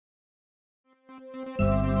The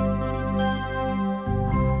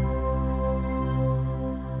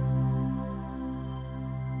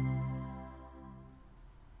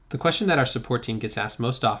question that our support team gets asked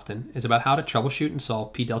most often is about how to troubleshoot and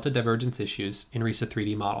solve p-delta divergence issues in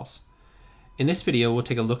RISA-3D models. In this video, we'll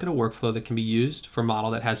take a look at a workflow that can be used for a model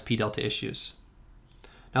that has p-delta issues.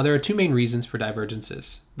 Now, there are two main reasons for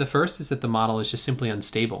divergences. The first is that the model is just simply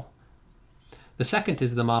unstable. The second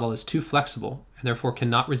is the model is too flexible and therefore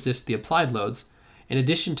cannot resist the applied loads in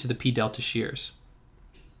addition to the p-delta shears.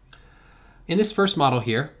 In this first model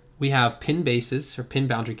here, we have pin bases or pin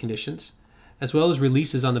boundary conditions, as well as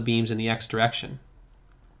releases on the beams in the x direction.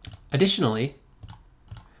 Additionally,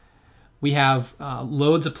 we have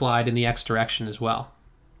loads applied in the x direction as well.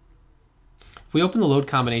 If we open the load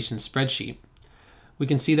combination spreadsheet, we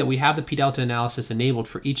can see that we have the p-delta analysis enabled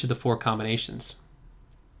for each of the four combinations.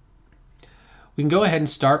 We can go ahead and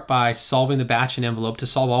start by solving the batch and envelope to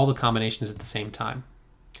solve all the combinations at the same time.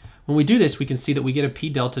 When we do this, we can see that we get a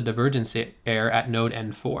p-delta divergence error at node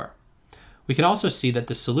N4. We can also see that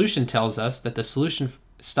the solution tells us that the solution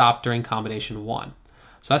stopped during combination 1.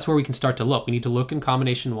 So that's where we can start to look. We need to look in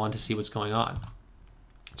combination 1 to see what's going on.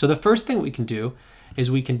 So the first thing we can do is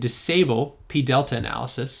we can disable p-delta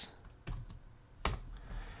analysis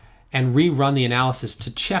and rerun the analysis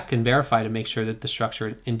to check and verify to make sure that the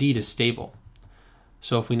structure indeed is stable.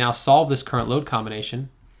 So if we now solve this current load combination,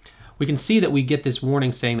 we can see that we get this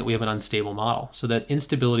warning saying that we have an unstable model, so that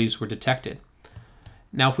instabilities were detected.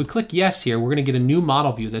 Now, if we click yes here, we're going to get a new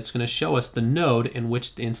model view that's going to show us the node in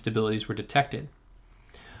which the instabilities were detected.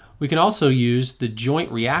 We can also use the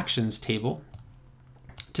joint reactions table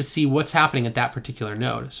to see what's happening at that particular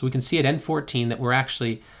node. So we can see at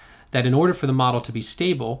N14 that in order for the model to be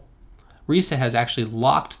stable, RISA has actually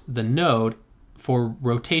locked the node for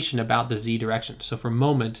rotation about the z direction, so for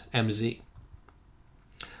moment mz.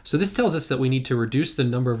 So this tells us that we need to reduce the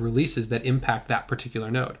number of releases that impact that particular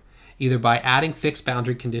node, either by adding fixed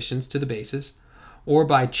boundary conditions to the bases or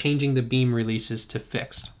by changing the beam releases to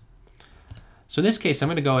fixed. So in this case, I'm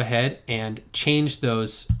going to go ahead and change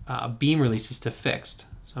those beam releases to fixed.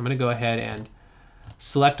 So I'm going to go ahead and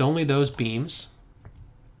select only those beams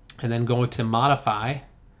and then go to modify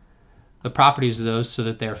the properties of those so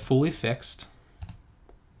that they're fully fixed.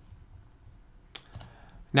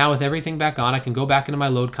 Now with everything back on, I can go back into my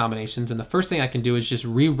load combinations, and the first thing I can do is just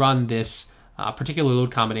rerun this particular load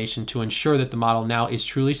combination to ensure that the model now is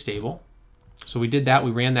truly stable. So we did that,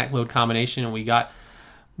 we ran that load combination and we got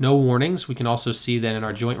no warnings. We can also see that in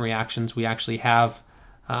our joint reactions we actually have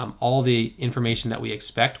all the information that we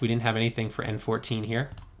expect. We didn't have anything for N14 here.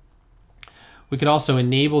 We could also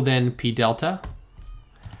enable then p-delta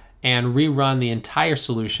and rerun the entire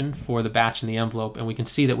solution for the batch and the envelope, and we can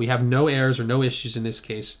see that we have no errors or no issues in this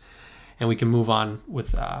case, and we can move on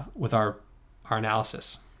with our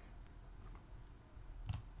analysis.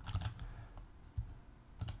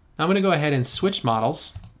 Now I'm going to go ahead and switch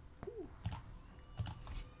models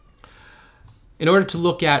in order to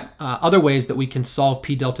look at other ways that we can solve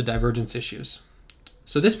p-delta divergence issues.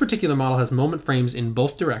 So this particular model has moment frames in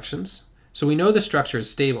both directions, so we know the structure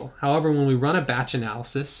is stable. However, when we run a batch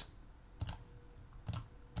analysis,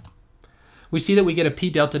 we see that we get a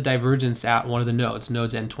p-delta divergence at one of the nodes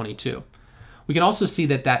N22. We can also see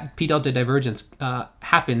that that p-delta divergence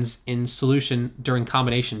happens in solution during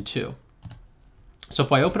combination 2. So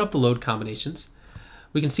if I open up the load combinations,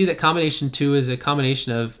 we can see that combination 2 is a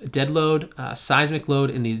combination of dead load, seismic load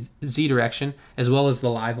in the z direction, as well as the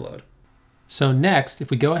live load. So next,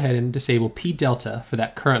 if we go ahead and disable p-delta for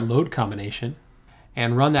that current load combination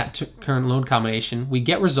and run that current load combination, we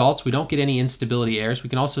get results. We don't get any instability errors. We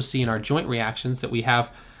can also see in our joint reactions that we have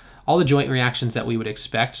all the joint reactions that we would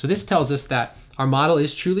expect. So this tells us that our model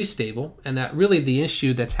is truly stable and that really the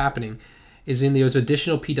issue that's happening is in those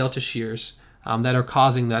additional p-delta shears that are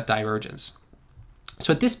causing that divergence.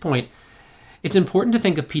 So at this point, it's important to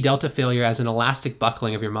think of p-delta failure as an elastic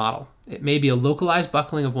buckling of your model. It may be a localized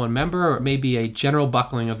buckling of one member, or it may be a general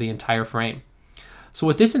buckling of the entire frame. So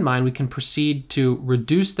with this in mind, we can proceed to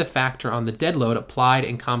reduce the factor on the dead load applied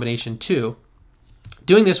in combination 2.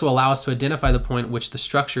 Doing this will allow us to identify the point at which the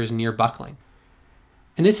structure is near buckling.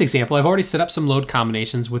 In this example, I've already set up some load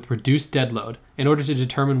combinations with reduced dead load in order to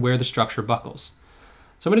determine where the structure buckles.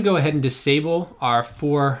 So I'm going to go ahead and disable our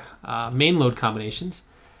 4 main load combinations,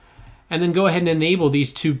 and then go ahead and enable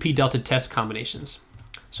these 2 p-delta test combinations.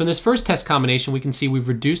 So in this first test combination, we can see we've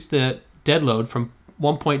reduced the dead load from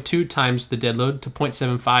 1.2 times the dead load to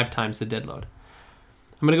 0.75 times the dead load.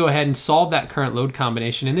 I'm going to go ahead and solve that current load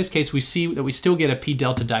combination. In this case, we see that we still get a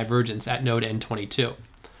p-delta divergence at node N22.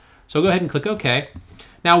 So I'll go ahead and click OK.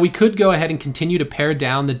 Now we could go ahead and continue to pare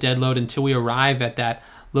down the dead load until we arrive at that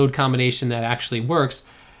load combination that actually works.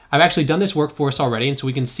 I've actually done this work for us already, and so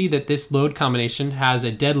we can see that this load combination has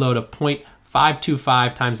a dead load of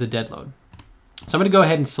 0.525 times the dead load. So I'm going to go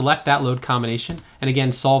ahead and select that load combination and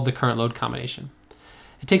again solve the current load combination.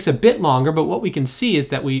 It takes a bit longer, but what we can see is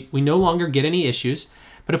that we no longer get any issues.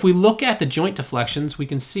 But if we look at the joint deflections, we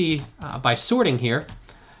can see by sorting here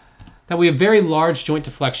that we have very large joint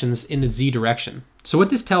deflections in the Z direction. So what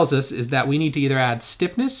this tells us is that we need to either add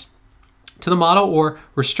stiffness to the model or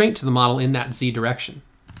restraint to the model in that Z direction.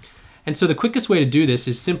 And so the quickest way to do this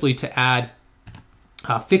is simply to add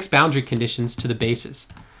fixed boundary conditions to the bases.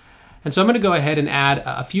 And so I'm going to go ahead and add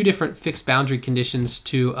a few different fixed boundary conditions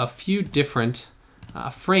to a few different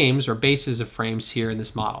frames or bases of frames here in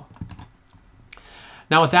this model.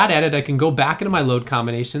 Now with that added, I can go back into my load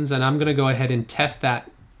combinations and I'm going to go ahead and test that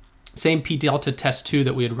same P delta test 2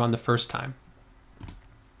 that we had run the first time.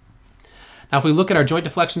 Now if we look at our joint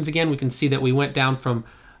deflections again, we can see that we went down from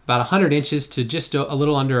about 100 inches to just a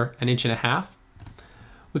little under 1.5 inches.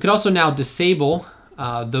 We could also now disable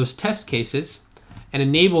those test cases and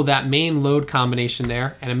enable that main load combination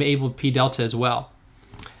there and enable P delta as well.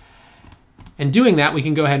 And doing that, we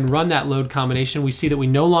can go ahead and run that load combination. We see that we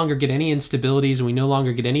no longer get any instabilities and we no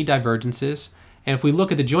longer get any divergences. And if we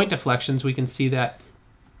look at the joint deflections, we can see that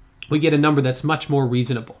we get a number that's much more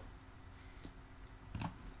reasonable.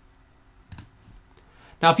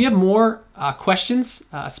 Now, if you have more questions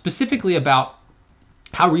specifically about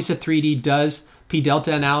how RISA-3D does P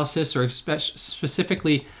delta analysis or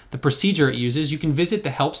specifically the procedure it uses, you can visit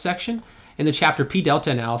the help section in the chapter P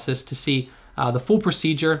delta analysis to see the full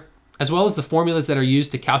procedure as well as the formulas that are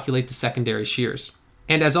used to calculate the secondary shears.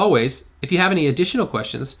 And as always, if you have any additional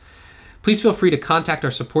questions, please feel free to contact our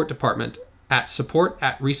support department at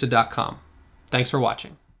support@risa.com. Thanks for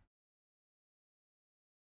watching.